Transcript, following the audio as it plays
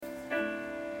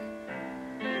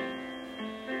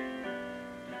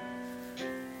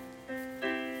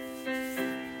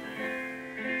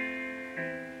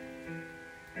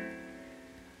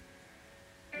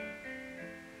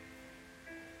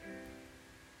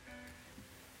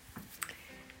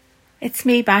It's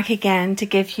me back again to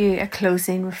give you a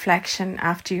closing reflection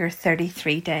after your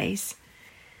 33 days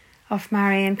of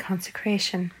Marian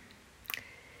consecration.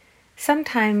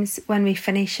 Sometimes when we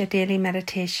finish a daily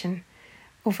meditation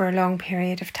over a long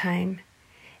period of time,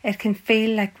 it can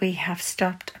feel like we have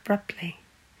stopped abruptly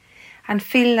and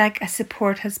feel like a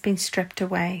support has been stripped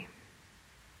away.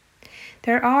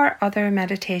 There are other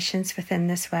meditations within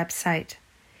this website.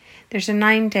 There's a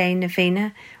 9-day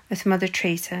novena with Mother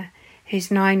Teresa, who's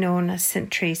now known as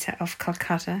St. Teresa of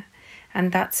Calcutta,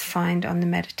 and that's found on the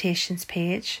meditations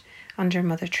page under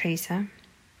Mother Teresa.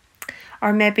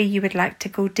 Or maybe you would like to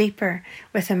go deeper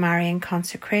with a Marian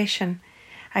consecration.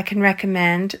 I can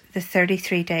recommend the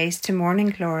 33 Days to Morning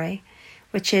Glory,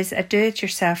 which is a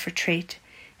do-it-yourself retreat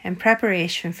in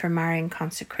preparation for Marian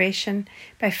consecration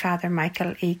by Father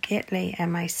Michael E. Gately,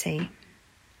 MIC.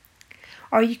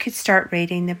 Or you could start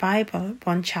reading the Bible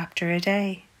 1 chapter a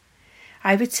day.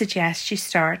 I would suggest you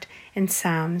start in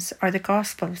Psalms or the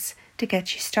Gospels to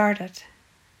get you started.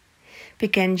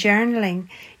 Begin journaling.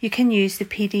 You can use the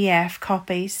PDF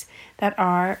copies that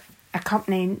are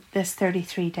accompanying this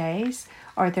 33 days,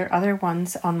 or there are other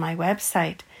ones on my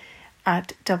website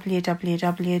at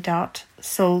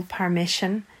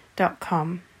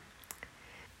www.soulpermission.com.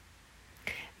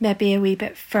 Maybe a wee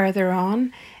bit further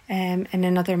on, in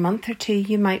another month or two,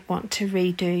 you might want to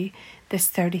redo this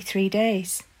 33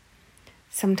 days.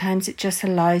 Sometimes it just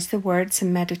allows the words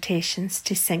and meditations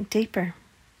to sink deeper.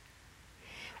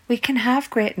 We can have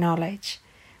great knowledge,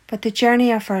 but the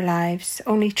journey of our lives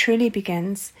only truly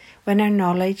begins when our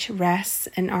knowledge rests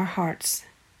in our hearts.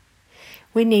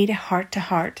 We need a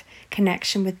heart-to-heart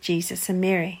connection with Jesus and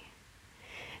Mary.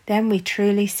 Then we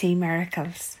truly see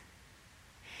miracles.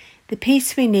 The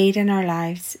peace we need in our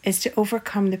lives is to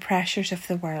overcome the pressures of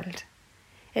the world.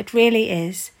 It really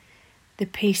is the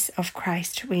peace of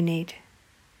Christ we need.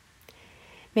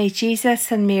 May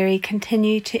Jesus and Mary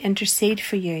continue to intercede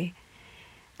for you,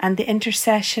 and the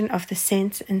intercession of the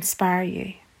saints inspire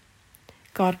you.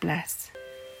 God bless.